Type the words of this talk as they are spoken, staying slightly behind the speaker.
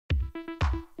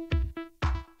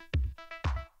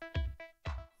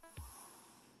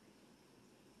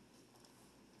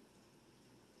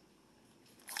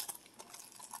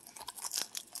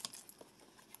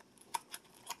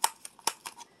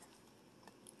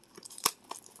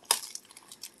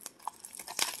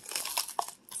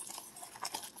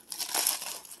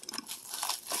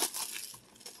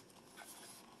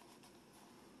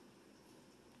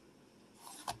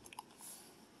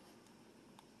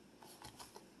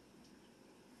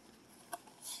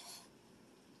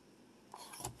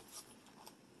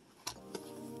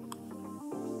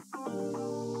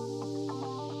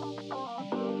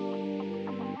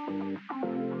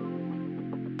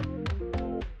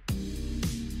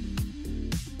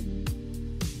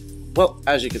Well,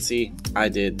 as you can see, I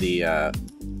did the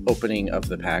opening of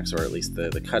the packs, or at least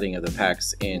the cutting of the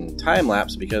packs in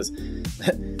time-lapse, because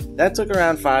that took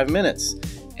around 5 minutes.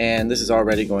 And this is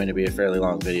already going to be a fairly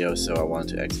long video, so I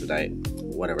wanted to expedite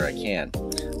whatever I can.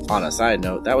 On a side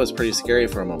note, that was pretty scary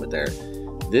for a moment there.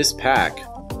 This pack,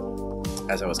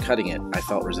 as I was cutting it, I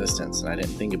felt resistance, and I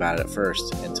didn't think about it at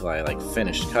first until I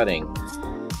finished cutting.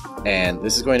 And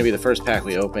this is going to be the first pack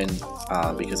we open,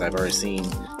 because I've already seen,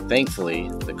 thankfully,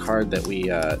 the card that we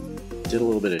did a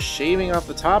little bit of shaving off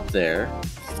the top there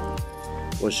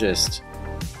was just,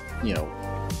 you know,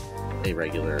 a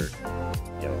regular,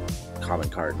 you know, common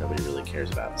card nobody really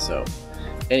cares about. So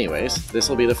anyways, this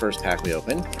will be the first pack we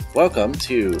open. Welcome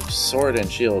to Sword and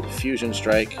Shield Fusion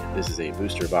Strike. This is a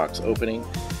booster box opening.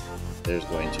 There's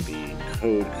going to be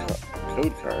code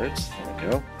cards. There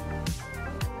we go.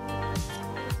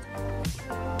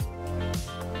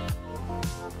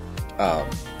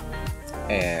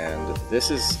 And this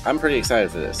is, I'm pretty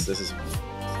excited for this. This is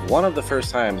one of the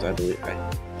first times I believe,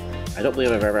 I don't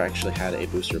believe I've ever actually had a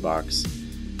booster box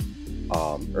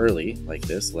early like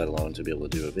this, let alone to be able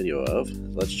to do a video of.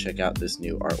 Let's check out this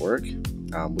new artwork.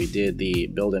 We did the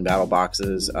build and battle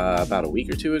boxes about a week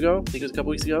or two ago. I think it was a couple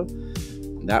weeks ago.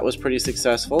 That was pretty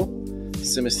successful.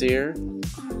 Simisear,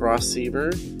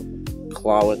 Crossseaver,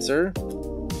 Clawitzer,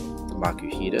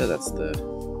 Makuhita, that's the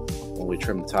one we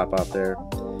trimmed the top off there.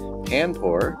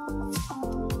 Panpour,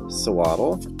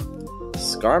 Sawaddle,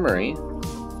 Skarmory,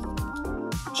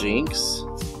 Jinx,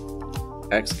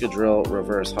 Excadrill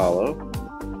Reverse Hollow,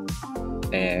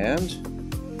 and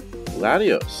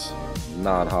Latios,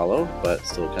 non-hollow, but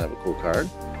still kind of a cool card.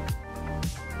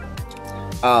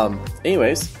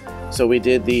 Anyways, so we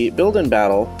did the build and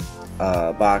battle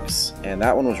box, and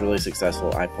that one was really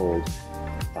successful. I pulled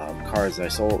cards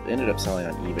that I ended up selling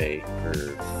on eBay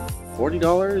for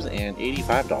 $40 and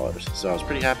 $85, so I was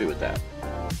pretty happy with that.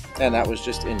 And that was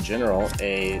just in general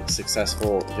a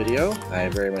successful video. I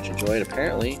very much enjoyed.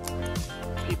 Apparently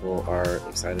people are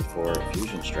excited for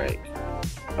Fusion Strike.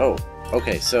 Oh,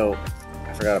 okay, so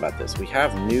I forgot about this. We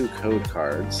have new code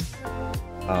cards.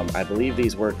 I believe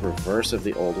these work reverse of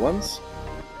the old ones.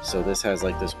 So this has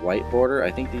like this white border.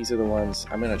 I think these are the ones,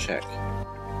 I'm gonna check.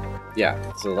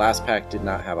 Yeah, so the last pack did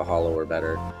not have a hollow or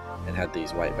better and had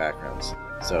these white backgrounds.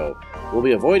 So we'll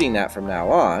be avoiding that from now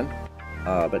on,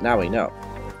 but now we know.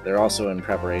 They're also in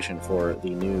preparation for the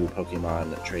new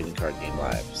Pokemon Trading Card Game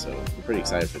Live, so I'm pretty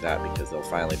excited for that because they'll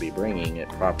finally be bringing it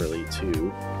properly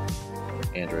to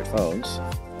Android phones.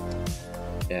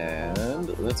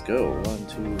 And let's go. 1,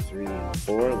 2, 3,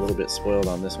 4. A little bit spoiled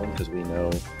on this one because we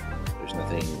know there's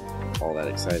nothing all that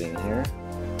exciting here.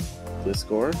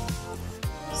 Gliscor,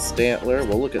 Stantler.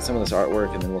 We'll look at some of this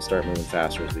artwork and then we'll start moving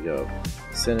faster as we go.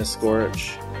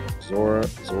 Cinescorch,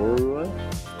 Zorua,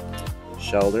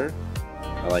 Shelder.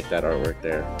 I like that artwork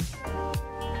there.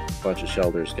 Bunch of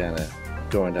Shelders kind of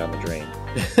going down the drain.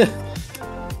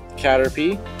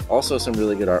 Caterpie, also some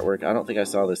really good artwork. I don't think I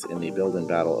saw this in the build and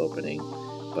battle opening,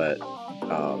 but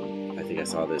I think I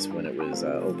saw this when it was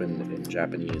opened in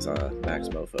Japanese Max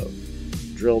Mofo.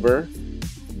 Drillbur,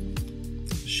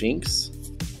 Shinx,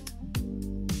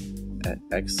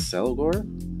 Excelgor,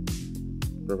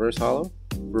 Reverse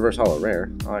Hollow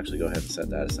Rare. I'll actually go ahead and set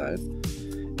that aside.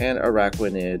 And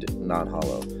Araquanid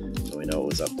non-hollow, so we know it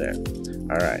was up there.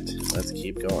 Alright, let's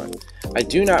keep going. I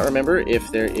do not remember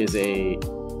if there is a...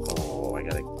 Oh, I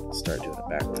gotta start doing it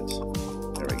backwards.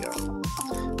 There we go.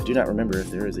 I do not remember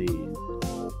if there is a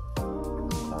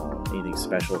anything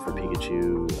special for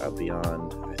Pikachu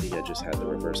beyond. I think I just had the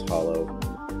reverse hollow.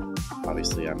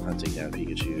 Obviously, I'm hunting down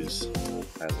Pikachus,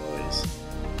 as always.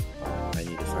 I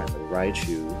need to find the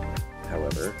Raichu,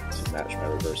 however, to match my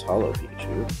reverse hollow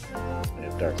Pikachu. I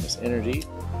have Darkness Energy,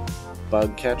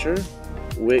 Bug Catcher,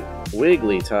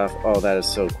 Wigglytuff. Oh, that is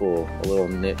so cool. A little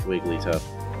knit Wigglytuff.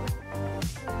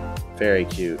 Very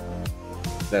cute.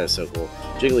 That is so cool.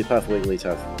 Jigglypuff,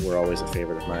 Wigglytuff were always a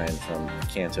favorite of mine from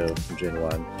Kanto, from Gen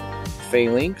 1.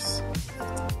 Phalanx,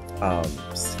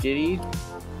 Skitty,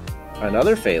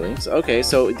 another Phalanx. Okay,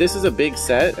 so this is a big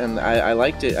set, and I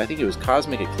liked it. I think it was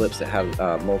Cosmic Eclipse that had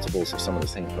multiples of some of the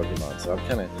same Pokemon, so I'm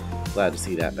kind of glad to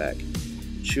see that back.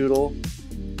 Choodle,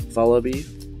 Vullaby,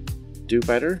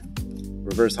 Dewpider,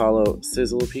 Reverse Hollow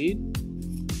Sizzlipede,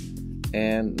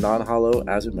 and non-hollow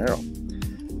Azumarill.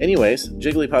 Anyways,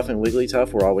 Jigglypuff and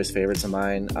Wigglytuff were always favorites of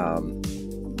mine.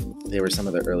 They were some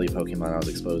of the early Pokemon I was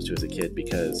exposed to as a kid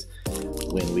because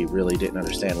when we really didn't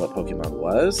understand what Pokemon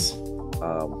was,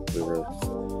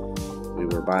 we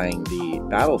were buying the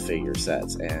battle figure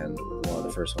sets, and one of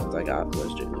the first ones I got was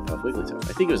Jigglypuff, Wigglytuff.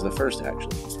 I think it was the first,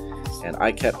 actually. And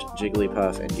I kept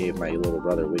Jigglypuff and gave my little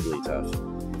brother Wigglytuff,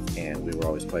 and we were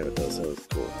always playing with those, so it was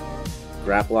cool.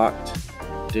 Graplocked,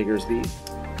 Diggersby,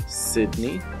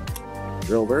 Sydney,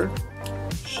 Drillbur,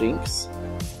 Shinx,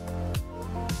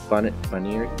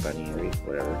 Bunnery,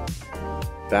 whatever,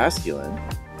 Basculin.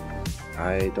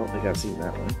 I don't think I've seen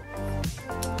that one.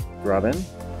 Grubbin,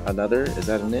 another, is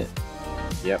that a knit?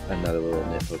 Yep, another little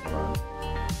knit Pokemon.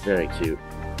 Very cute.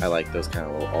 I like those kind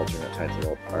of little alternate types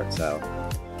of art style.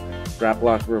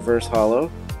 Graplock Reverse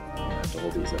Hollow. I have to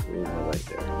hold these up a little more light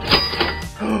there.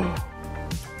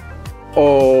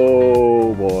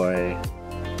 Oh boy.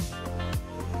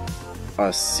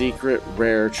 A secret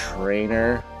rare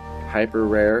trainer, hyper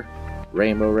rare,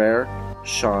 rainbow rare,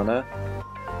 Shauna.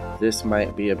 This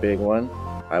might be a big one.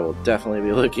 I will definitely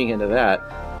be looking into that.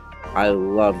 I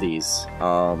love these.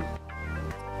 Oh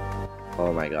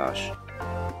my gosh.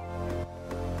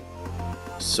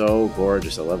 So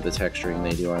gorgeous. I love the texturing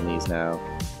they do on these now.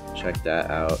 Check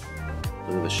that out.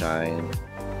 Look at the shine.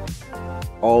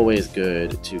 Always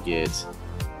good to get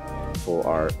full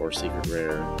art or secret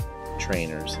rare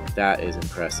trainers. That is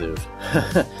impressive.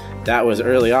 That was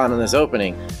early on in this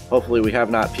opening. Hopefully we have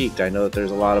not peaked. I know that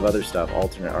there's a lot of other stuff,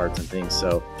 alternate arts and things,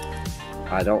 so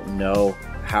I don't know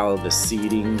how the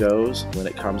seeding goes when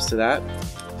it comes to that.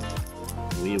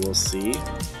 We will see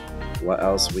what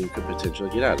else we could potentially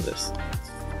get out of this.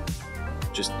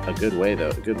 Just a good way though,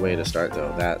 a good way to start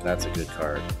though. That's a good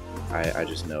card. I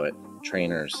just know it.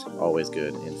 Trainers, always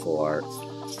good in full art,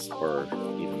 or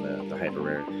even the hyper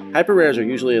rare. Hyper rares are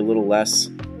usually a little less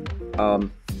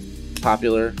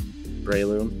popular.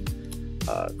 Breloom,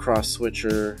 Cross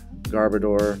Switcher,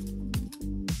 Garbodor,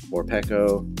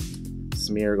 Morpeko,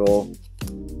 Smeargle,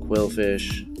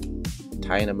 Quillfish,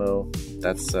 Tynamo.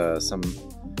 That's some,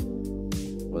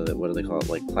 what do they call it,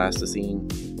 like plasticine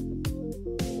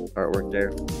artwork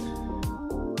there.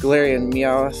 Galarian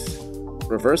Meowth,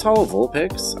 Reverse Hollow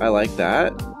Vulpix. I like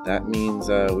that. That means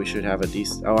we should have a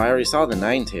decent... Oh, I already saw the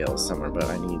Ninetales somewhere, but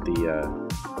I need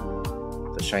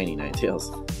the shiny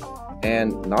Ninetales.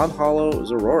 And non-hollow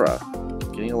Zorora.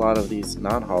 Getting a lot of these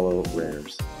non-hollow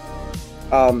rares.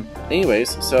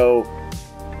 Anyways, so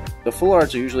the full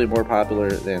arts are usually more popular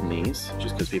than these,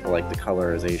 just because people like the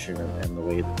colorization and the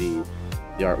way that the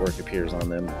artwork appears on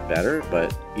them better,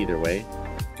 but either way,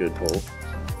 good pull.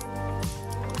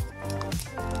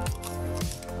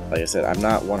 Like I said, I'm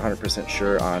not 100%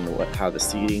 sure on how the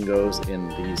seeding goes in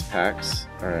these packs,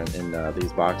 or in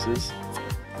these boxes,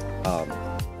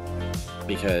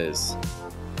 because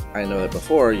I know that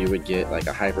before you would get like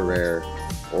a hyper rare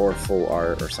or full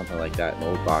art or something like that in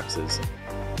old boxes,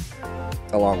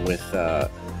 along with I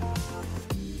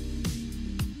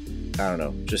don't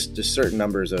know, just certain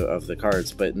numbers of the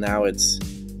cards. But now it's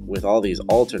with all these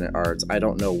alternate arts, I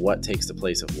don't know what takes the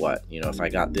place of what. You know, if I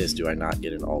got this, do I not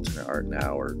get an alternate art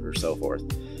now, or so forth.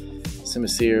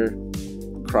 Simisear,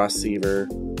 Crossseaver,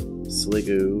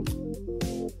 Sliggoo,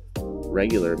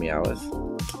 regular Meowth,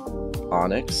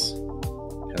 Onyx,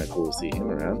 kind of cool to see him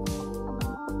around,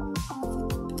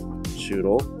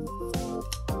 Choodle,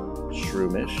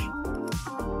 Shroomish,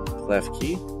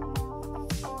 Klefki,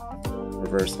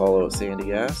 Reverse Hollow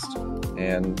Sandygast,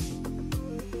 and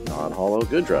non-hollow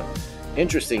Goodra.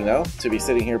 Interesting though, to be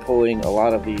sitting here pulling a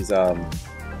lot of these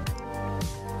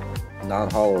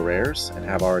non-hollow rares and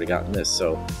have already gotten this,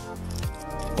 so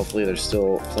hopefully there's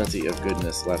still plenty of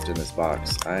goodness left in this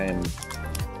box. I'm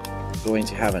going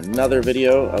to have another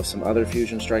video of some other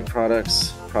Fusion Strike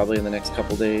products probably in the next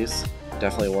couple days.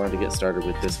 Definitely wanted to get started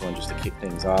with this one just to kick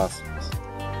things off,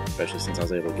 especially since I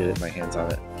was able to get my hands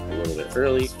on it a little bit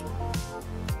early.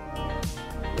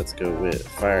 Let's go with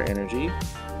Fire Energy.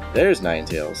 There's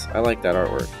Ninetales. I like that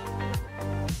artwork.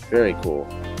 Very cool.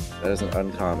 That isn't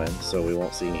uncommon, so we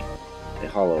won't see a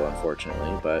hollow,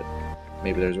 unfortunately, but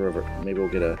maybe there's maybe we'll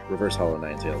get a reverse hollow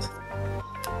Ninetales.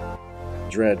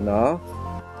 Dreadnought,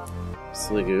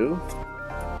 Sliggoo,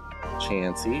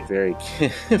 Chansey, very,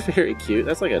 very cute.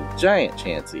 That's like a giant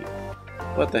Chansey.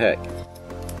 What the heck?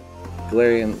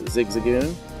 Galarian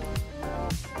Zigzagoon.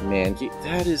 Mankey.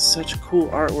 That is such cool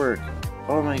artwork.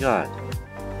 Oh my god.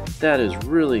 That is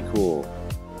really cool.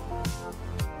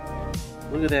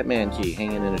 Look at that Mankey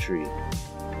hanging in a tree.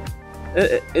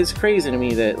 It's crazy to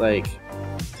me that, like,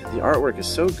 the artwork is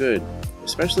so good,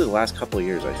 especially the last couple of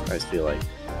years, I feel like.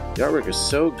 The artwork is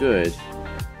so good.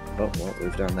 Oh, well,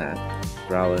 we've done that.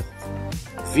 Growlithe.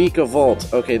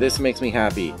 Vikavolt. Okay, this makes me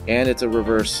happy. And it's a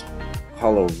reverse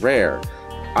holo rare.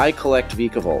 I collect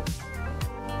Vikavolt.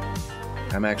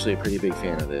 I'm actually a pretty big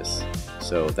fan of this.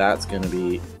 So that's going to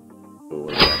be...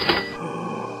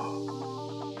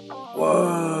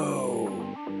 Whoa!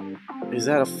 Is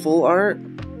that a full art?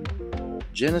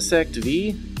 Genesect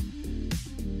V?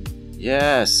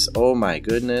 Yes! Oh my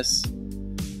goodness.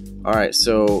 Alright,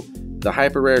 so the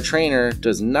hyper rare trainer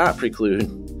does not preclude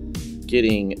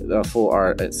getting a full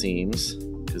art, it seems,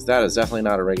 because that is definitely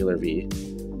not a regular V.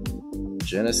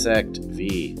 Genesect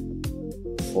V.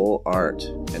 Full art.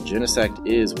 And Genesect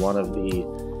is one of the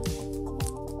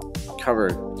cover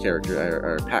character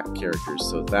or pack characters,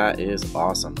 so that is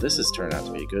awesome. This has turned out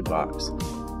to be a good box.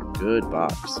 Good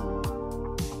box.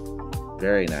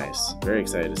 Very nice. Very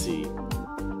excited to see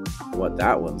what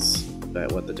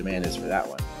what the demand is for that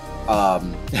one.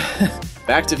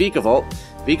 Back to Vikavolt.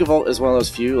 Vikavolt is one of those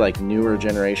few like newer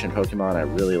generation Pokemon I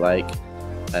really like,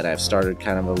 and I've started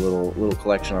kind of a little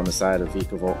collection on the side of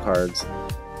Vikavolt cards.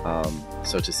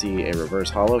 So to see a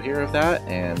reverse holo here of that,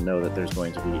 and know that there's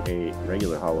going to be a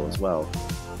regular holo as well,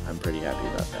 I'm pretty happy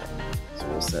about that. So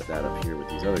we'll set that up here with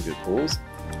these other good pulls.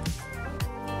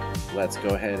 Let's go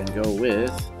ahead and go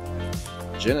with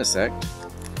Genesect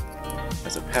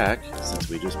as a pack, since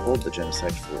we just pulled the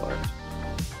Genesect full art.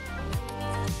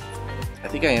 I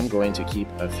think I am going to keep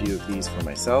a few of these for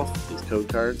myself, these code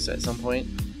cards, at some point.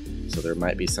 So there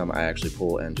might be some I actually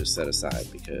pull and just set aside,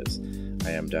 because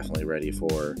I am definitely ready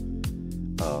for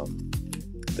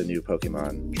the new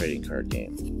Pokemon trading card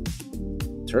game.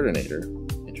 Turtonator,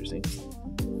 interesting.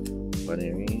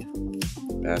 Bunnery,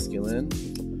 Basculin,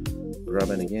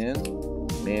 Grubbin again,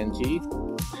 Mankey.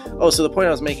 Oh, so the point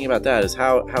I was making about that is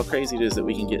how crazy it is that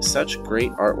we can get such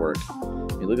great artwork.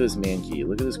 I mean, look at this Mankey,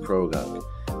 look at this Krogunk.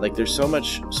 Like, there's so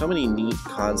many neat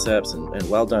concepts and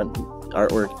well done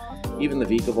artwork. Even the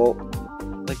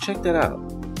Vikavolt, like, check that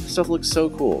out. This stuff looks so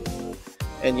cool.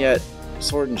 And yet,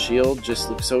 Sword and Shield just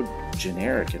looks so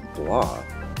generic and blah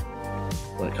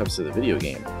when it comes to the video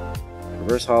game.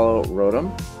 Reverse holo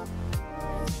Rotom,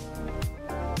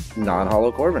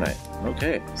 non-holo Corviknight.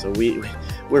 Okay, so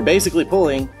we're basically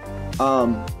pulling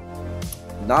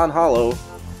non-holo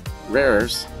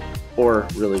rares or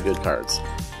really good cards.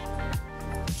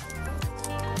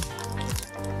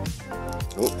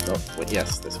 Oh, no, wait,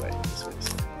 yes, this way.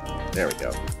 There we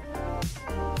go.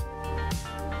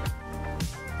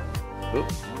 Oop.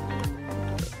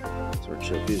 Sword,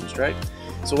 Shield, Fusion Strike.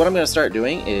 So what I'm going to start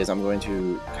doing is I'm going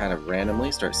to kind of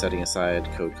randomly start setting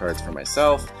aside code cards for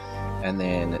myself, and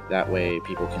then that way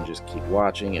people can just keep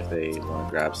watching if they want to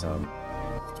grab some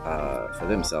for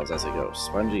themselves as they go.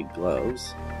 Spongy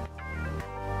Gloves.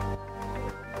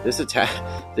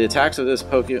 The attacks of the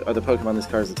Pokemon this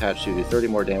card is attached to do 30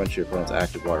 more damage to your opponent's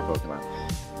active water Pokemon.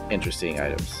 Interesting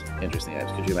items. Interesting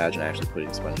items. Could you imagine actually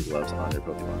putting Spongy Gloves on your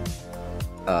Pokemon?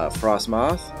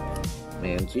 Frostmoth,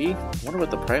 Mankey. I wonder what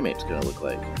the Primate's going to look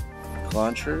like.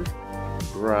 Clauncher,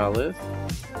 Growlithe,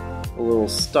 a little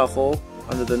Stuffle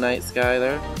under the night sky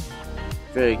there.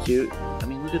 Very cute. I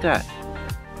mean, look at that.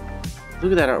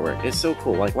 Look at that artwork. It's so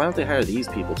cool. Like, why don't they hire these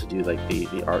people to do, like,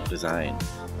 the art design?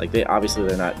 Like, they're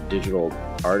not digital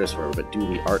artists for it, but do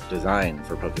the art design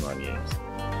for Pokemon games.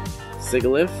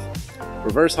 Sigilyph,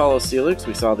 Reverse Holo Steelix.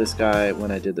 We saw this guy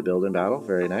when I did the build-in battle.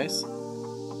 Very nice.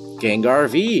 Gengar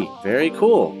V. Very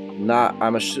cool.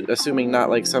 I'm assuming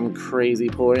not like some crazy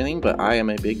pull or anything, but I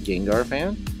am a big Gengar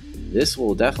fan. This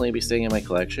will definitely be staying in my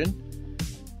collection.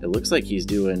 It looks like he's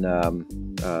doing,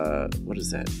 what is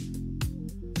that?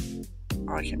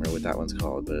 Oh, I can't remember what that one's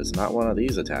called, but it's not one of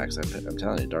these attacks. I'm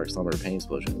telling you, Dark Slumber, Pain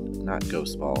Explosion, not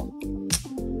Ghost Ball.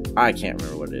 I can't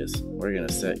remember what it is. We're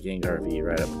gonna set Gengar V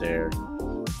right up there.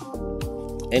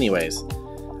 Anyways,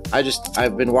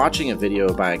 I've been watching a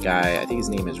video by a guy, I think his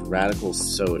name is Radical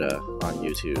Soda on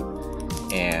YouTube,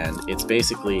 and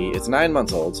it's 9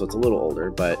 months old, so it's a little older,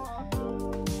 but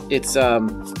it's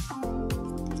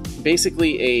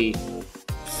basically a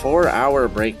 4-hour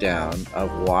breakdown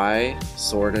of why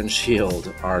Sword and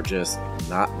Shield are just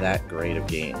not that great of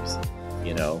games,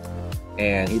 you know?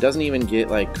 And he doesn't even get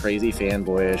like crazy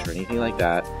fanboyish or anything like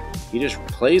that. He just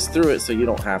plays through it so you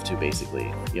don't have to,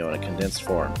 basically, you know, in a condensed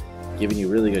form. giving you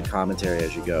really good commentary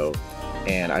as you go.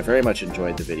 And I very much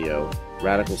enjoyed the video.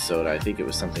 Radical Soda, I think it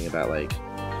was something about like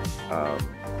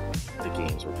the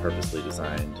games were purposely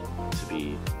designed to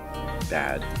be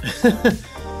bad.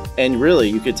 And really,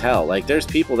 you could tell, like, there's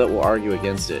people that will argue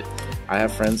against it. I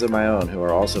have friends of my own who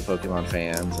are also Pokemon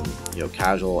fans, and you know,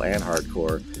 casual and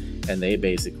hardcore, and they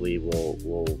basically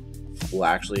will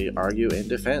actually argue in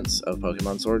defense of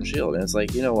Pokemon Sword and Shield. And it's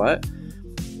like, you know what?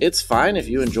 It's fine if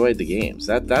you enjoyed the games.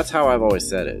 That's how I've always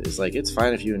said it. It's like, it's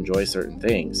fine if you enjoy certain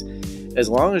things, as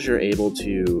long as you're able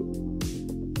to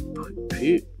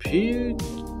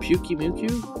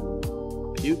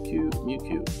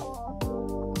Mewtwo.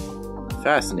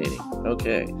 Fascinating.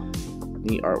 Okay.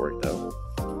 Neat artwork, though.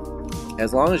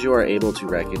 As long as you are able to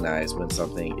recognize when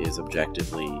something is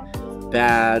objectively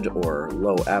bad or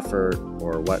low effort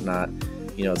or whatnot,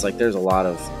 you know, it's like there's a lot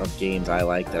of games I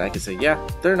like that I could say, yeah,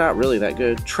 they're not really that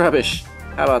good. Trubbish.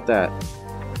 How about that?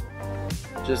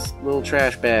 Just a little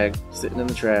trash bag sitting in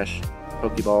the trash.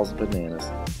 Pokeballs and bananas.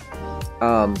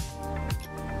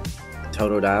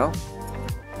 Totodile.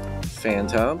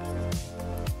 Phantom.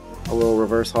 A little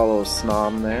reverse hollow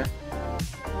Snom there.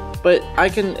 But I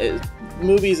can...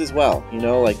 movies as well, you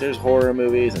know, like there's horror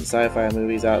movies and sci-fi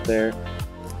movies out there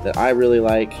that I really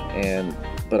like,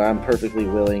 but I'm perfectly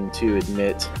willing to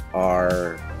admit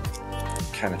are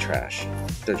kind of trash.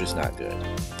 They're just not good.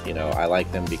 You know, I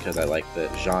like them because I like the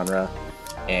genre,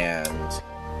 and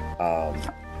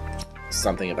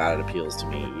something about it appeals to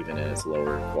me, even in its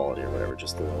lower quality or whatever,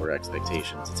 just the lower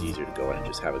expectations. It's easier to go in and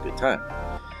just have a good time.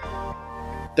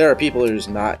 There are people who are just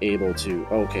not able to...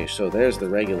 Okay, so there's the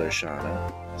regular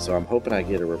Shauna. So I'm hoping I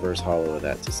get a reverse hollow of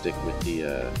that to stick with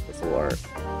the full art.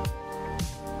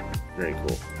 Very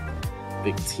cool.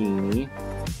 Victini.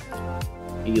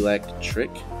 Electric.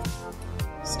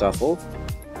 Stuffle.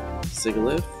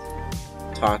 Sigilyph.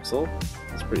 Toxel.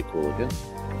 That's pretty cool looking.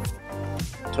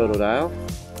 Totodile.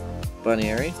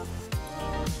 Bunnyary.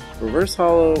 Reverse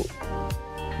hollow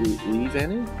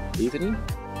Leavenny?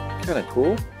 Kind of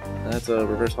cool. That's a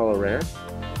reverse hollow rare.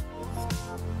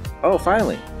 Oh,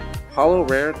 finally! Hollow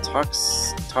rare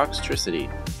Toxtricity.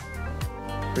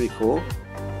 Pretty cool.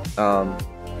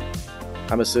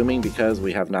 I'm assuming because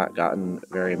we have not gotten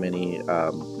very many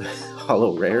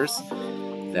hollow rares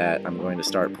that I'm going to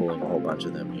start pulling a whole bunch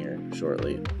of them here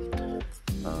shortly. I'm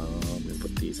going to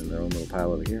put these in their own little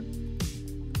pile over here.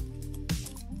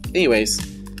 Anyways,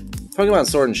 Pokemon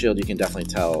Sword and Shield, you can definitely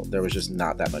tell there was just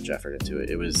not that much effort into it.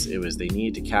 It was they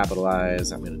need to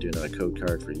capitalize. I'm going to do another code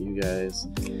card for you guys.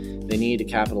 They need to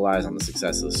capitalize on the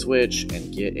success of the Switch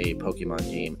and get a Pokemon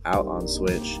game out on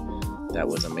Switch that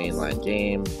was a mainline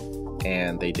game,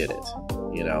 and they did it.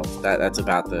 You know, that's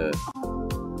about the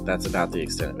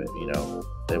extent of it. You know,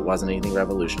 it wasn't anything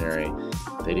revolutionary.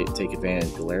 They didn't take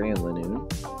advantage of Galarian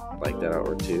Linoone, like that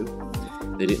artwork too.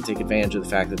 They didn't take advantage of the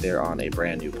fact that they're on a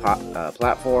brand new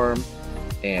platform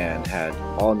and had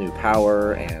all new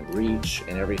power and reach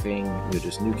and everything, you know,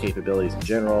 just new capabilities in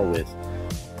general, with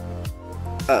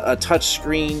a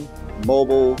touchscreen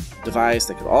mobile device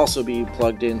that could also be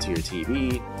plugged into your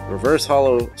TV. Reverse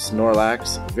hollow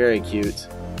Snorlax, very cute,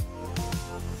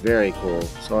 very cool.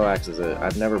 Snorlax is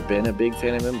I've never been a big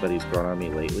fan of him, but he's grown on me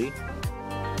lately.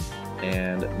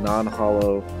 And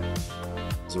non-hollow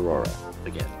Zorora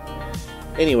again.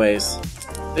 Anyways,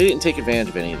 they didn't take advantage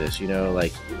of any of this, you know,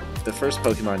 like the first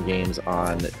Pokemon games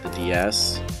on the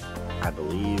DS, I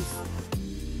believe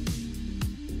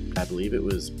it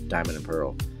was Diamond and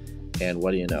Pearl. And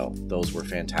what do you know? Those were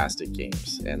fantastic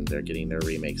games, and they're getting their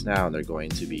remakes now, and they're going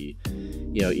to be,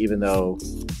 you know, even though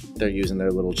they're using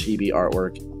their little chibi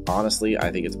artwork, honestly, I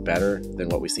think it's better than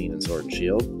what we've seen in Sword and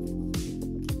Shield.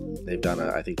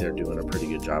 I think they're doing a pretty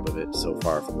good job of it so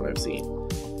far from what I've seen.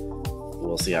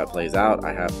 We'll see how it plays out.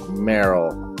 I have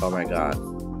Meryl. Oh my god.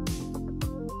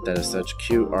 That is such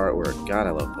cute artwork. God, I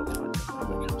love Pokemon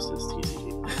when it comes to this TCG.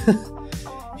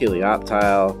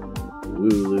 Helioptile,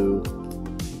 Wooloo,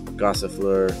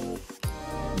 Gossifleur,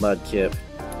 Mudkip,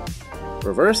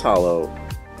 Reverse Hollow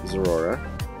Zorora,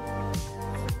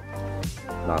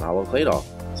 non-hollow Claydol.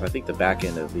 So I think the back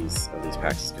end of these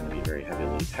packs is going to be very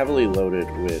heavily loaded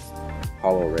with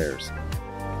hollow rares.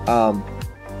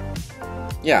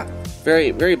 Yeah, very,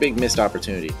 very big missed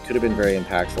opportunity. Could have been very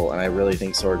impactful, and I really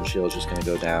think Sword and Shield is just going to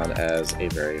go down as a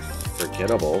very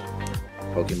forgettable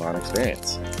Pokemon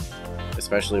experience.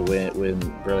 Especially when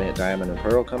Brilliant Diamond and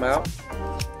Pearl come out.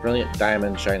 Brilliant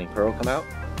Diamond, Shining Pearl come out.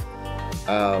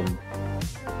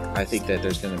 I think that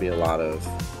there's going to be a lot of...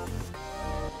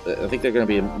 I think they're going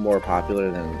to be more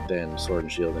popular than Sword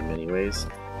and Shield in many ways.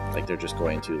 Like, they're just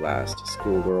going to last.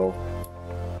 Schoolgirl.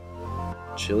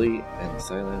 Chili and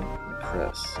Silent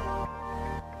Crest.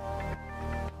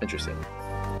 Interesting.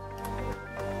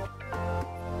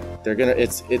 They're gonna.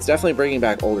 It's definitely bringing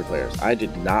back older players. I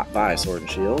did not buy Sword and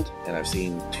Shield, and I've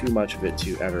seen too much of it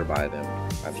to ever buy them.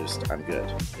 I'm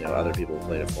good. You know, other people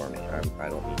played it for me. I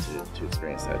don't need to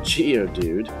experience that.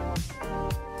 Geodude.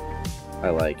 I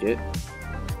like it.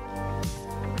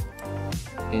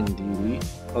 Indeed.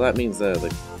 Well, that means the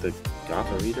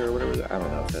Gotharita or whatever. I don't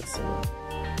know if that's similar.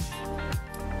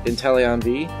 Inteleon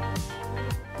V.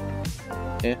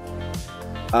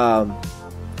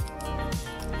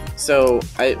 So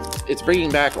it's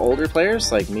bringing back older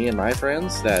players like me and my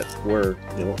friends that were,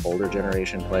 you know, older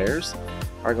generation players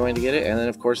are going to get it, and then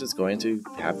of course it's going to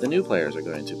have the new players are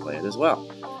going to play it as well.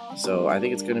 So I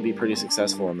think it's going to be pretty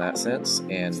successful in that sense,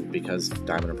 and because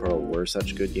Diamond and Pearl were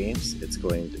such good games, it's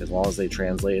going to, as long as they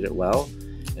translated it well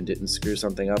and didn't screw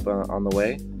something up on the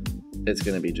way, it's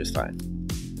going to be just fine.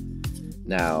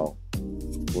 Now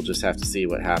we'll just have to see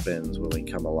what happens when we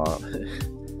come along.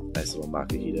 Nice little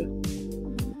Makuhita.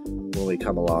 When we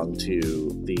come along to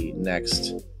the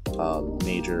next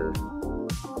major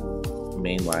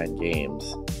mainline games,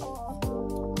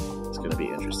 it's going to be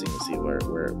interesting to see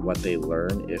what they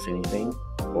learn, if anything,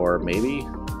 or maybe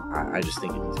I just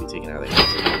think it needs to be taken out of the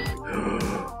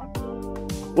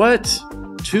game. What?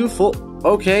 2 full?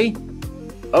 Okay,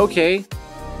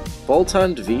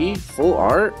 Voltund V full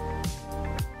art.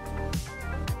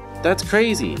 That's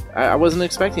crazy. I wasn't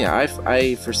expecting it.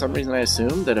 I for some reason I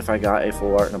assumed that if I got a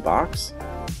full art in a box,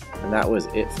 and that was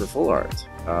it for full art.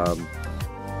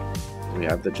 We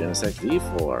have the Genesect V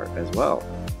full art as well,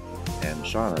 and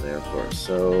Shauna there, of course.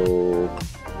 So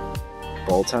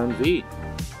Voltund V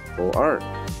full art.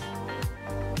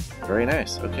 Very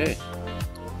nice. Okay,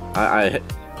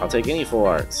 I'll take any full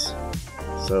arts.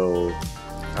 So,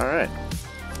 all right.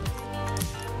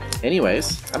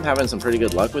 Anyways, I'm having some pretty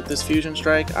good luck with this Fusion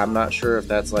Strike. I'm not sure if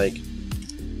that's like,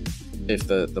 if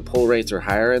the pull rates are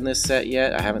higher in this set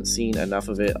yet. I haven't seen enough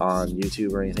of it on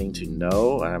YouTube or anything to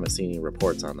know. I haven't seen any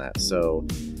reports on that. So,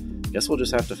 I guess we'll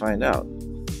just have to find out.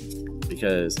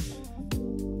 Because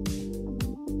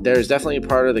there's definitely a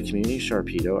part of the community,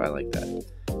 Sharpedo, I like that.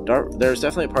 There's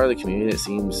definitely a part of the community that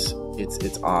seems,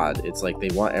 it's odd. It's like they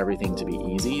want everything to be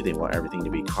easy. They want everything to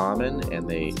be common. And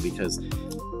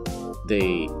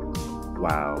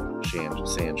wow,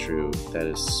 Sandshrew, that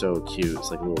is so cute.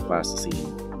 It's like a little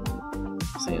plasticine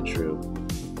Sandshrew.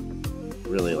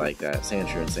 Really like that.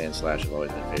 Sandshrew and Sandslash have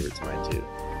always been favorites of mine too.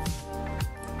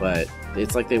 But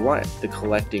it's like they want the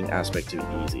collecting aspect to be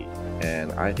easy,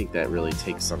 and I think that really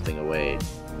takes something away.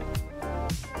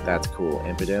 That's cool.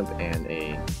 Impidimp and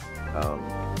a,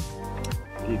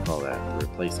 what do you call that? The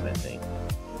replacement thing.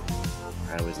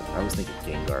 I always think of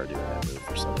Gengar doing that move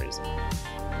for some reason.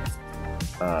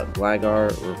 Gligar,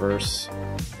 reverse,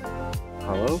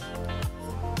 hollow?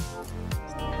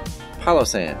 Hollow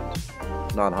Sand,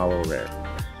 non-hollow rare.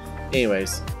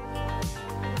 Anyways,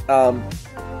 to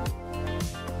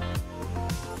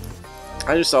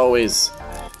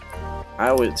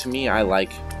me, I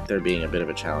like there being a bit of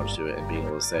a challenge to it and being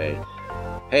able to say,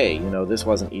 hey, you know, this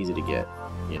wasn't easy to get.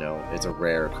 You know, it's a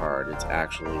rare card. It's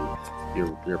actually,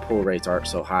 your pull rates aren't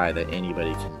so high that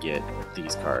anybody can get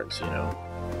these cards, you know.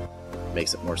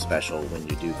 Makes it more special when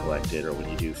you do collect it or when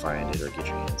you do find it or get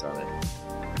your hands on it.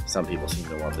 Some people seem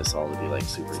to want this all to be like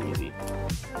super easy.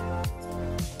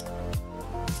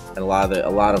 And a lot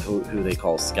of who they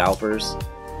call scalpers,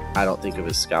 I don't think of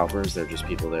as scalpers. They're just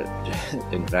people that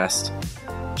invest.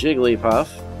 Jigglypuff,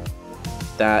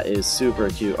 that is super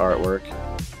cute artwork.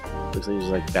 Looks like he's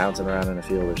like bouncing around in a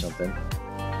field or something.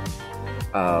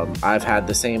 I've had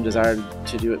the same desire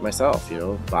to do it myself, you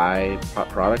know, buy a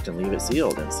product and leave it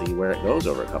sealed and see where it goes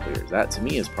over a couple years. That to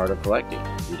me is part of collecting.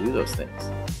 You do those things.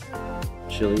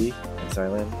 Chili and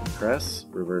Silent Crest,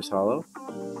 reverse hollow.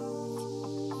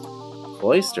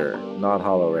 Cloyster,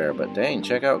 non-hollow rare, but dang,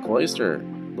 check out Cloyster.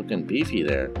 Looking beefy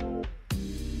there.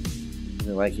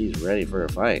 Looking like he's ready for a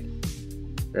fight.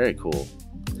 Very cool.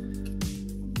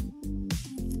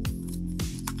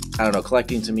 I don't know,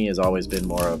 collecting to me has always been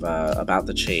more of about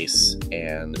the chase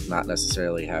and not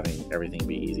necessarily having everything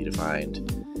be easy to find.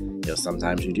 You know,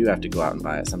 sometimes you do have to go out and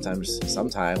buy it. Sometimes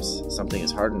something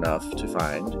is hard enough to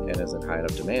find and is in high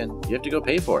enough demand, you have to go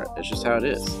pay for it. It's just how it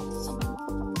is.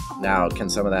 Now, can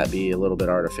some of that be a little bit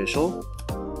artificial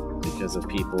because of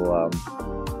people?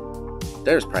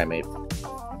 There's Primate.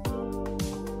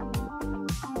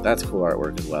 That's cool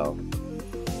artwork as well.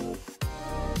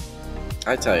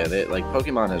 I tell you, like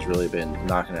Pokemon has really been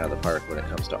knocking it out of the park when it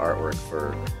comes to artwork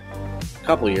for a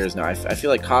couple years now. I feel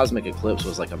like Cosmic Eclipse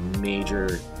was like a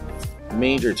major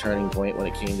major turning point when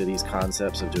it came to these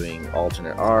concepts of doing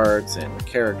alternate arts and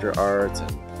character arts,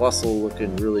 and Plusle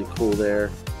looking really cool there.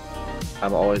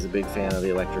 I'm always a big fan of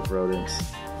the electric rodents.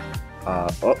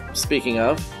 Oh, speaking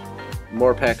of,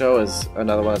 Morpeko is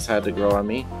another one that's had to grow on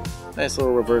me. Nice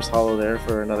little reverse holo there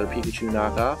for another Pikachu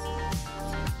knockoff.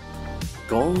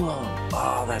 Golem!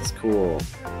 Oh, that's cool.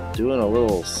 Doing a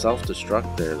little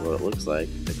self-destruct there is what it looks like.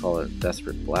 They call it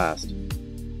Desperate Blast.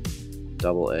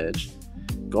 Double edge.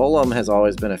 Golem has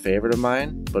always been a favorite of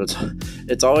mine, but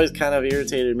it's always kind of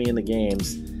irritated me in the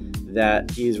games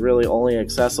that he's really only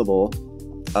accessible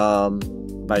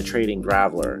by trading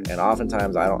Graveler, and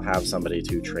oftentimes I don't have somebody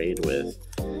to trade with.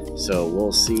 So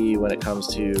we'll see when it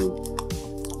comes to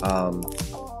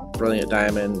Brilliant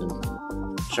Diamond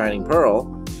and Shining Pearl,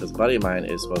 because a buddy of mine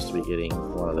is supposed to be getting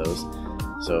one of those.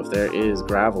 So if there is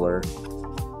Graveler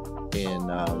in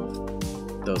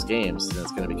those games, then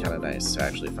it's going to be kind of nice to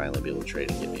actually finally be able to trade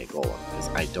and get me a Golem, because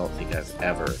I don't think I've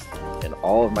ever, in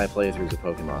all of my playthroughs of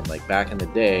Pokemon, like back in the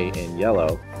day in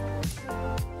Yellow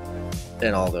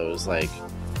and all those, like,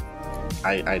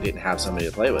 I didn't have somebody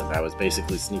to play with. I was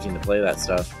basically sneaking to play that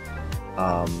stuff,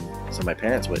 so my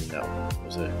parents wouldn't know. It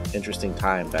was an interesting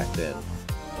time back then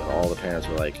when all the parents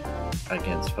were like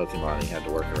against Pokemon and you had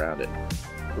to work around it.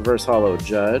 Reverse Holo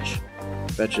Judge.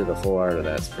 Bet you the full art of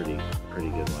that's pretty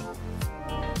good one.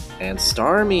 And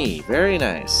Starmie, very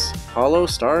nice. Holo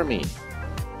Starmie.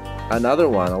 Another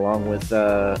one along with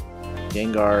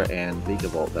Gengar and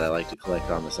Vikavolt that I like to collect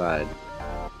on the side.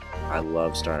 I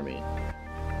love Starmie.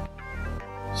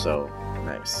 So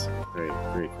nice.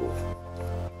 Very cool.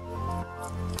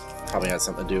 Probably had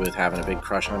something to do with having a big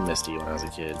crush on Misty when I was a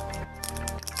kid.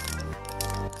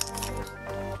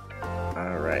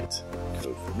 Alright.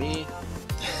 Code for me.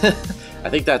 I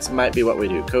think that might be what we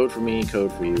do. Code for me,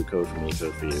 code for you, code for me,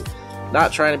 code for you.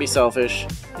 Not trying to be selfish.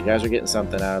 You guys are getting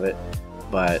something out of it.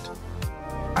 But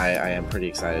I am pretty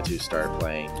excited to start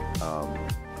playing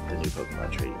the new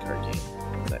Pokemon trading card game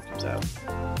when that comes out.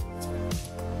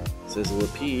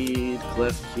 Sizzlipede,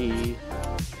 Klefki,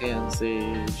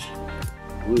 Pansage,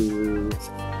 Woo,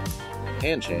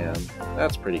 Pancham.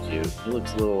 That's pretty cute. He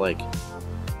looks a little like...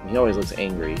 he always looks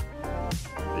angry.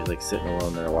 He's like sitting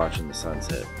alone there watching the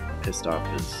sunset, pissed off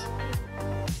because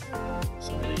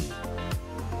somebody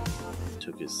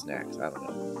took his snacks. I don't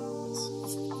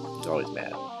know. He's always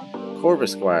mad.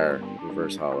 Corvisquire,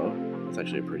 reverse holo. That's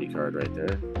actually a pretty card right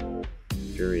there.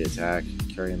 Fury attack,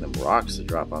 carrying them rocks to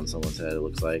drop on someone's head, it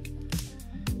looks like.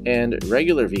 And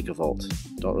regular Vikavolt.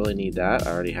 Don't really need that.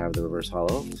 I already have the reverse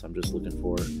holo, so I'm just looking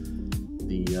for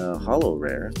the holo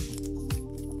rare.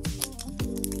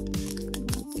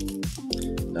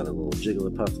 Another little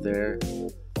Jigglypuff there,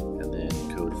 and then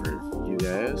code for you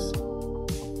guys.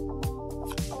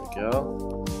 There we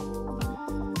go.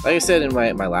 Like I said in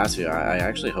my last video, I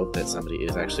actually hope that somebody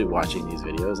is actually watching these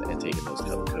videos and taking those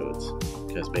codes,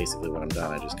 because basically when I'm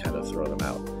done, I just kind of throw them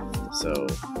out. So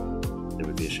it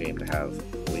would be a shame to have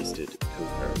wasted code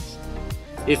cards.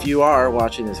 If you are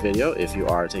watching this video, if you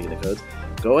are taking the codes,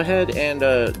 go ahead and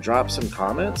drop some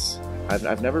comments.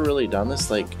 I've never really done this,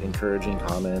 like encouraging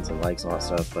comments and likes and all that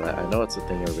stuff, but I know it's a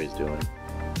thing everybody's doing.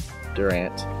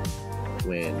 Durant,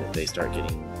 when they start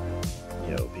getting,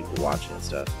 you know, people watching and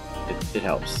stuff, it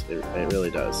helps. It really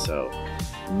does. So,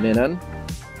 Minun,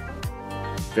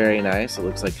 very nice. It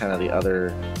looks like kind of the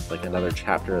other, like another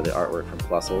chapter of the artwork from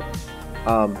Plusle.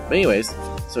 But anyways,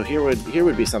 so here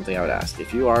would be something I would ask.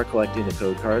 If you are collecting the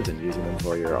code cards and using them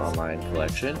for your online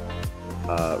collection,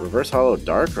 reverse holo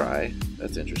Darkrai.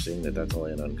 That's interesting that that's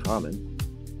only an uncommon.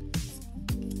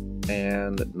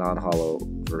 And non-holo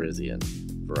Verizon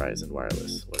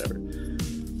Wireless, whatever.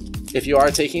 If you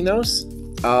are taking those,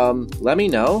 let me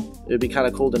know. It would be kind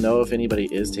of cool to know if anybody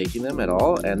is taking them at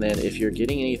all. And then if you're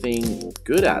getting anything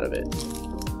good out of it,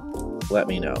 let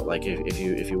me know. Like if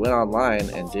you went online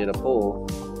and did a poll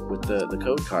with the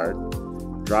code card,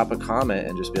 drop a comment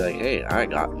and just be like, hey, I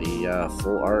got the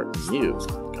full art Mew.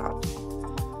 God.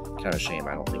 Kind of shame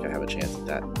I don't think I have a chance at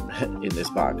that in this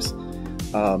box,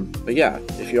 but yeah,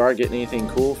 if you are getting anything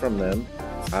cool from them,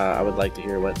 I would like to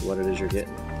hear what it is you're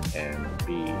getting and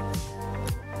be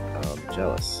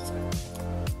jealous.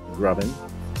 Grubbin,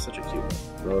 such a cute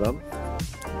one. Rotom,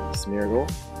 Smeargle,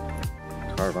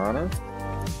 Carvana,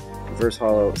 reverse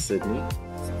holo Sydney,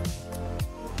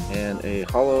 and a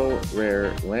holo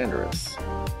rare Landorus.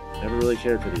 Never really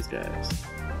cared for these guys.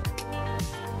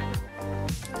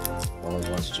 One of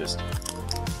those ones just,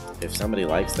 if somebody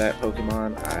likes that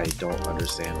Pokemon, I don't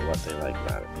understand what they like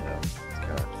about it, you know. It's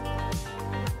kind of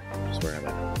just where I'm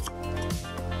at.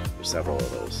 There's several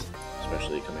of those. There's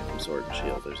especially coming from Sword and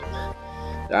Shield.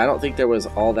 I don't think there was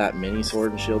all that many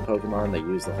Sword and Shield Pokemon. They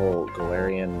used the whole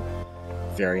Galarian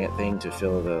variant thing to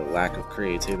fill the lack of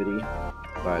creativity,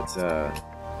 but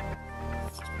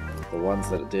the ones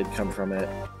that did come from it,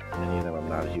 many of them I'm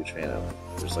not a huge fan of.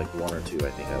 There's like one or two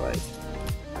I think I like.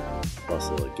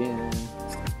 Bustle again,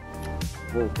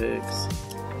 Vulpix,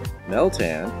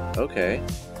 Meltan, okay,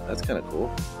 that's kind of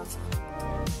cool.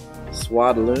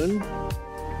 Swadloon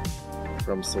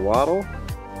from Swaddle.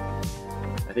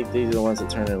 I think these are the ones that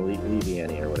turn into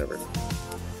Leviani or whatever.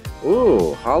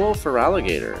 Ooh, Hollow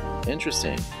Feraligatr.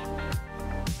 Interesting.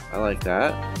 I like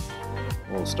that. A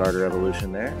little starter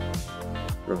evolution there.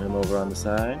 Throw him over on the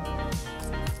side.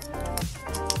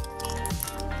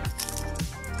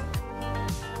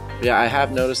 Yeah, I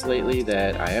have noticed lately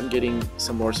that I am getting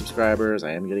some more subscribers.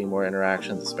 I am getting more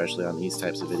interactions, especially on these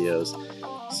types of videos.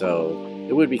 So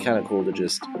it would be kind of cool to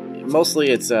just... Mostly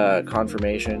it's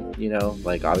confirmation, you know?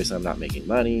 Like, obviously I'm not making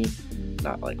money,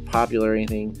 not like popular or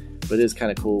anything. But it is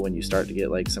kind of cool when you start to get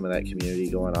like some of that community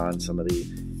going on, some of the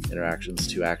interactions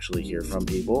to actually hear from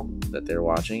people that they're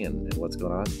watching and what's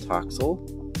going on. Toxel.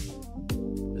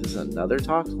 Is this another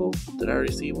Toxel? Did I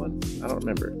already see one? I don't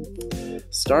remember.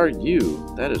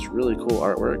 Staryu. That is really cool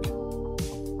artwork.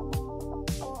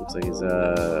 Looks like he's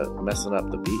messing up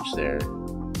the beach there.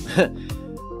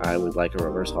 I would like a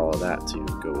reverse holo of that to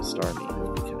go with Starmie. That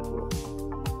would be kind of cool.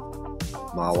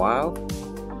 Mawile.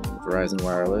 Verizon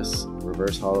Wireless,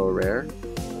 Reverse Holo Rare,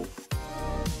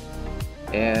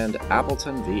 and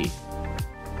Appleton V.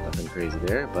 Nothing crazy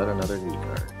there, but another V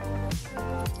card.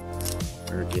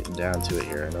 We're getting down to it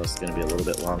here. I know it's going to be a little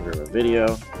bit longer of a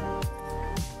video.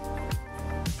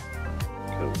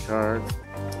 Code card.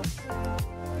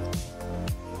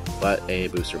 But a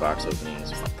booster box opening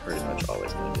is pretty much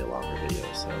always going to be a longer video,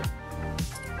 so...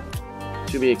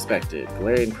 To be expected.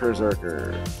 Galarian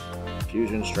Berserker,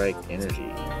 Fusion Strike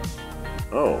Energy.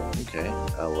 Oh, okay.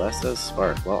 Alessa's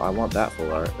Spark. Well, I want that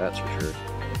full art, that's for sure.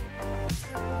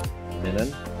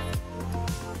 Minun.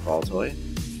 Baltoy.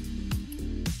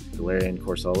 Galarian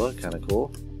Corsola, kind of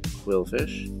cool.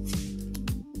 Quillfish.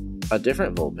 A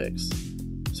different Vulpix.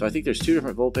 So I think there's two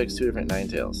different Vulpix, two different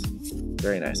Ninetales.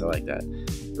 Very nice, I like that.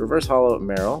 Reverse Holo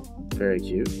Meryl. Very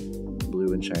cute.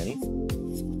 Blue and shiny.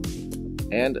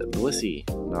 And Blissey,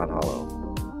 non-holo.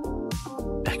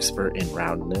 Expert in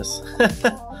roundness.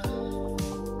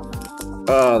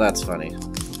 Oh, that's funny.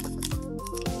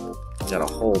 Got a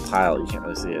whole pile, you can't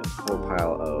really see it, a whole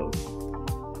pile of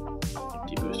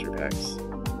empty booster packs,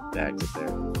 bags up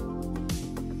there.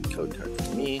 Code card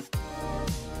for me. 1,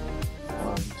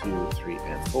 2, 3,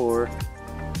 and 4.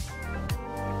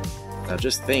 Now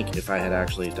just think if I had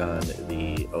actually done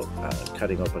the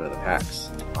cutting open of the packs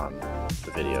on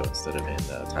the video instead of in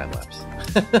time-lapse.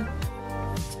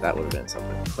 That would have been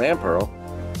something. Clamperl,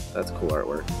 that's cool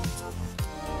artwork.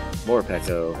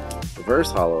 Morpeko,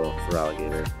 Reverse Holo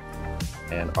Feraligatr,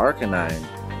 and Arcanine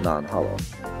non-holo.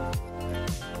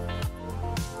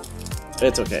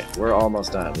 It's okay, we're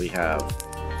almost done. We have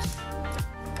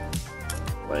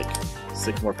like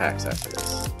 6 more packs after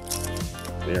this.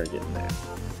 We are getting there.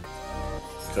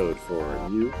 Code for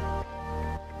you.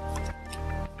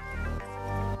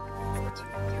 1, 2,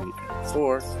 3, and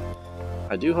 4.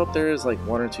 I do hope there is like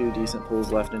 1 or 2 decent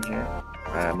pulls left in here.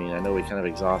 I mean, I know we kind of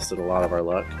exhausted a lot of our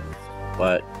luck,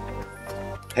 but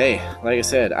hey, like I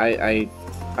said, I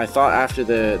thought after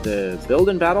the build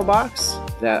and battle box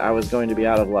that I was going to be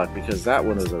out of luck because that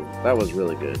one was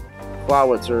really good.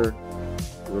 Clawitzer,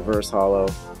 Reverse Holo,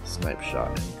 Snipe Shot,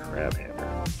 and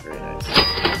Crabhammer. Very nice.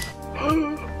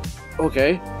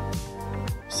 Okay.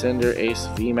 Cinder Ace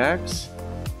VMAX.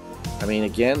 I mean,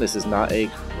 again, this is not a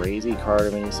crazy card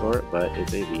of any sort, but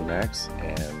it's a VMAX,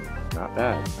 and not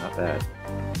bad, not bad.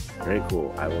 Very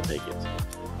cool. I will take it.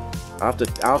 I'll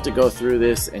have to go through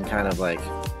this and kind of like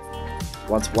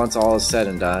once all is said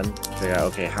and done, figure out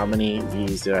okay how many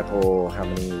V's did I pull, how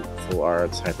many full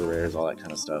arts, hyper rares, all that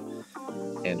kind of stuff,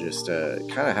 and just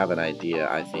kind of have an idea.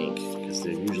 I think because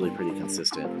they're usually pretty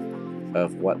consistent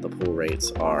of what the pull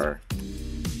rates are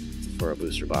for a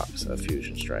booster box of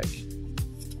Fusion Strike.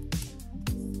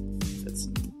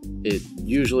 It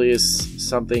usually is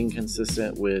something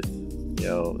consistent with, you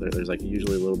know, there's like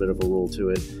usually a little bit of a rule to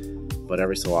it, but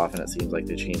every so often it seems like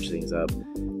they change things up.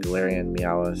 Galarian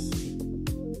Meowth,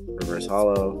 Reverse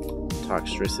Holo,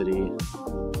 Toxtricity,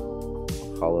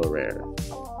 Holo Rare.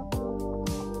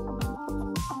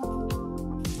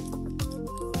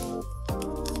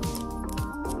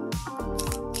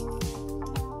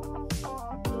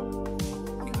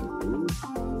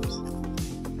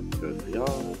 Good for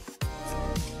y'all.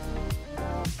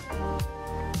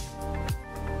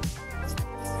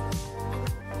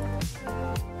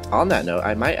 On that note,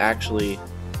 I might actually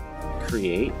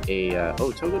create a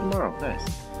oh, Togo tomorrow, nice.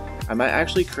 I might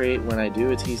actually create, when I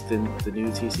do the new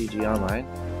TCG Online,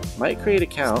 might create an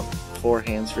account for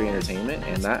Hands-Free Entertainment,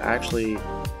 and that actually,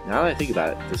 now that I think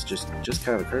about it, this just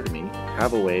kind of occurred to me,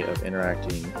 have a way of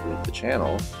interacting with the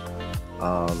channel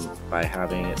by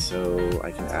having it so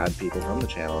I can add people from the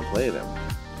channel and play them.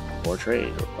 Or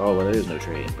trade. Oh, well, there is no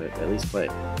trading, but at least play.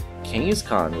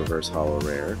 Kangaskhan Reverse Holo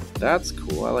Rare. That's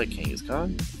cool. I like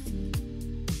Kangaskhan.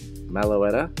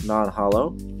 Malouetta,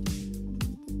 non-holo.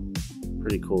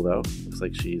 Pretty cool, though. Looks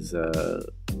like she's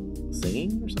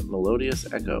singing or something. Melodious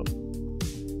Echo.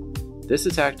 This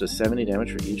attack does 70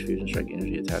 damage for each Fusion Strike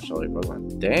energy attached to all your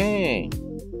Pokemon. Dang!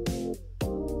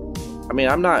 I mean,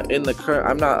 I'm not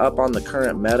up on the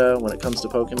current meta when it comes to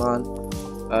Pokemon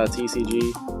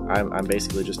TCG. I'm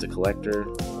basically just a collector,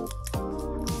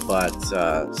 but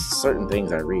certain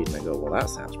things I read and I go, well, that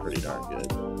sounds pretty darn good.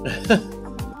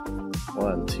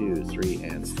 1, 2, 3,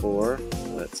 and 4.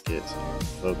 Let's get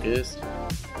focused.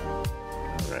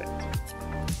 Alright.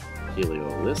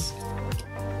 Heliolisk,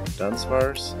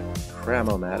 Dunsparce,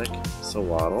 Cramomatic,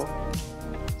 Sawaddle,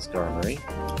 Skarmory,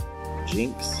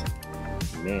 Jinx,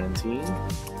 Mantine,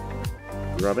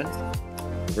 Grubbin,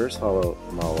 Reverse Holo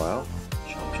Mawile,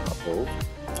 Chomp,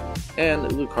 and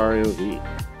Lucario V.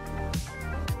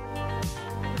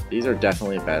 These are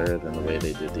definitely better than the way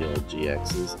they did the old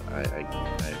GXs. I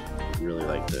really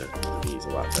like the Vs a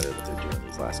lot better that they're doing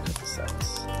these last couple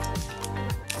sets.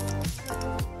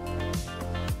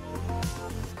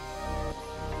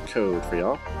 Code for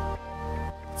y'all.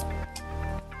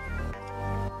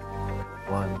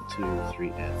 1, 2, 3,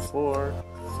 and 4.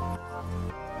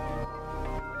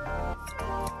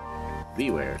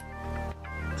 Beware.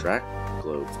 Track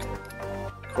Globe,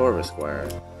 Corvisquire,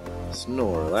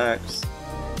 Snorlax,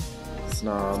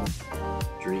 Snom,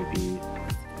 Dreepy,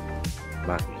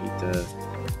 Makuhita,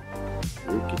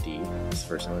 Rookidee. This is the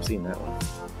first time I've seen that one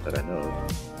that I know of.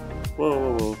 Whoa,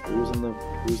 whoa, whoa!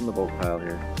 Who's in the bulk pile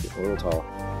here? It's getting a little tall.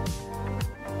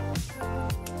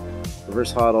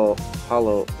 Reverse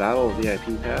Holo Battle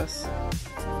VIP Pass.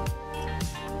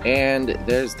 And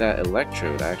there's that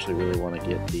Electrode. I actually really want to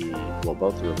get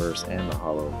both the reverse and the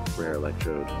holo rare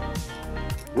Electrode.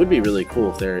 Would be really cool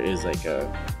if there is like a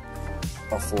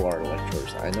full art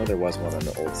Electrode. I know there was one on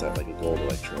the old set, like a gold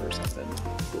Electrode or something.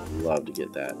 Would love to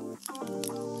get that.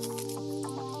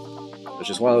 It's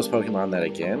just one of those Pokemon that,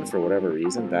 again, for whatever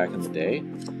reason, back in the day,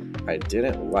 I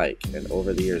didn't like, and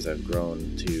over the years I've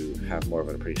grown to have more of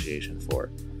an appreciation for.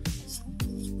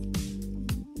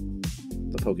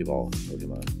 The Pokeball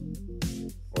Pokemon.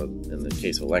 Or in the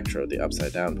case of Electrode, the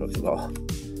upside down Pokeball.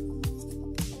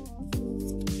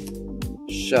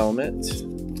 Shelmet.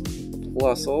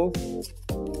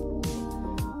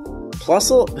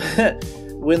 Plusle,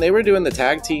 when they were doing the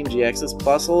tag team GXs,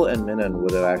 Plusle and Minun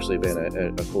would have actually been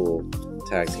a cool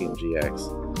tag team GX.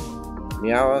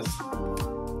 Meowth,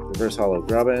 Reverse Holo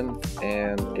Grubbin,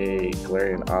 and a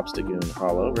Galarian Obstagoon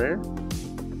Holo Rare.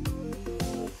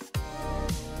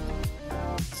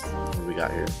 What do we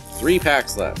got here? 3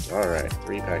 packs left. Alright,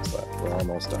 3 packs left. We're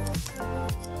almost done.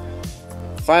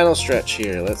 Final stretch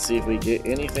here. Let's see if we get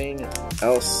anything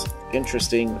else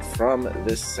interesting from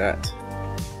this set.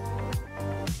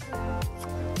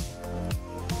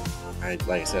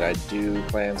 Like I said, I do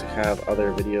plan to have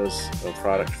other videos of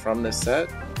product from this set.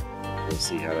 We'll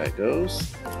see how that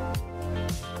goes.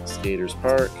 Skaters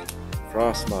Park,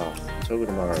 Frostmoth,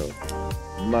 Togedemaru,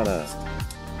 Mana,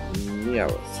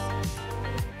 Meowth,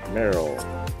 Meryl,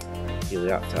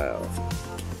 Helioptile,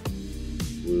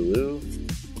 Wooloo,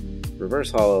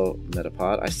 Reverse Holo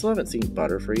Metapod. I still haven't seen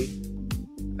Butterfree,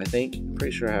 I think. I'm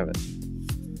pretty sure I haven't.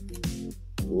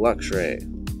 Luxray,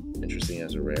 interesting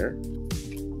as a rare.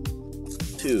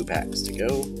 2 packs to go.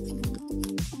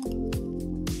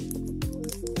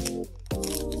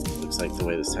 Looks like the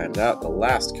way this timed out, the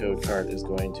last code card is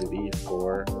going to be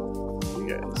for you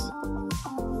guys.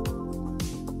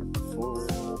 For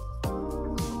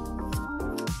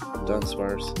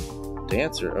Dunsparce.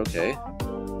 Dancer, okay.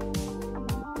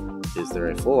 Is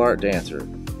there a full art Dancer?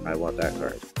 I want that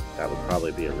card. That would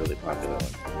probably be a really popular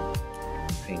one.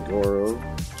 Pangoro,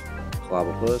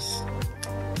 Clobbopus,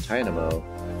 Tynamo,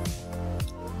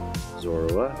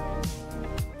 Zorua,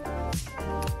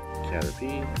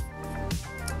 Caterpie,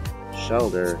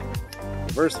 Shelder,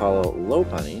 Reverse Holo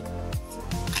Lopunny,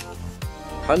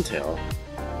 Huntail,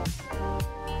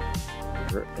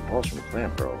 Repulsion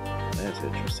Clamperl. That's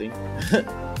interesting.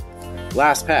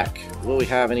 Last pack. Will we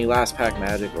have any last pack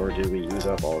magic, or do we use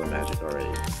up all the magic already?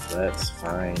 Let's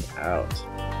find out.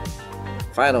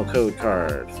 Final code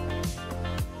card.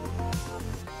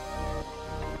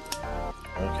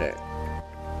 Okay.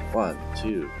 1,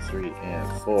 2, 3,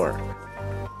 and 4.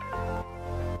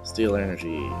 Steel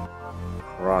Energy,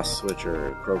 Cross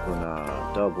Switcher,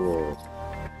 Croconaw, Double,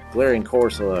 Glaring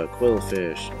Corsola,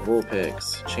 Quillfish,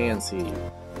 Vulpix, Chansey,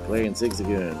 Glaring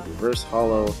Zigzagoon, Reverse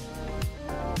Hollow,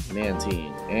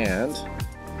 Mantine, and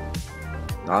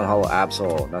non-hollow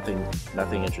Absol.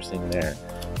 Nothing interesting there.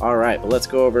 Alright, but let's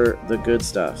go over the good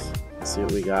stuff. Let's see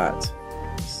what we got.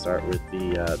 Start with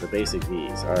the basic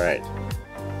Vs. Alright.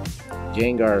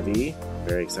 Gengar V,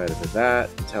 very excited for that.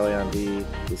 Inteleon V,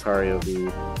 Lucario V,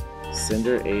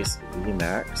 Cinder Ace V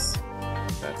Max,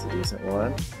 that's a decent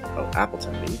one. Oh,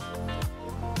 Appleton V.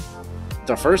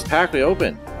 The first pack we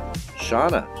open,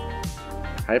 Shauna,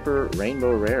 Hyper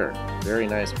Rainbow Rare, very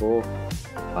nice pull.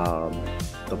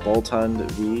 The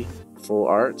Boltund V full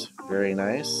art, very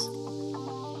nice.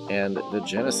 And the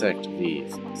Genesect V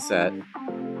set.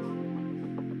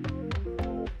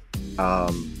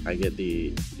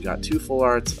 Got 2 full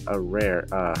arts, a rare,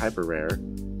 hyper rare,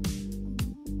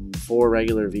 4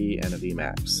 regular V, and a V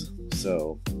Max.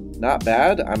 So not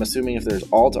bad. I'm assuming if there's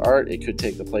alt art, it could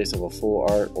take the place of a full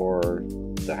art or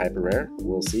the hyper rare.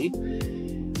 We'll see.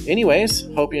 Anyways,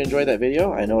 hope you enjoyed that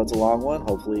video. I know it's a long one.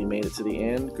 Hopefully you made it to the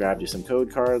end, grabbed you some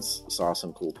code cards, saw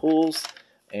some cool pulls,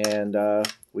 and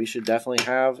we should definitely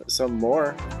have some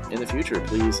more in the future.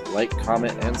 Please like,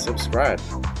 comment, and subscribe.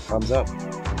 Thumbs up.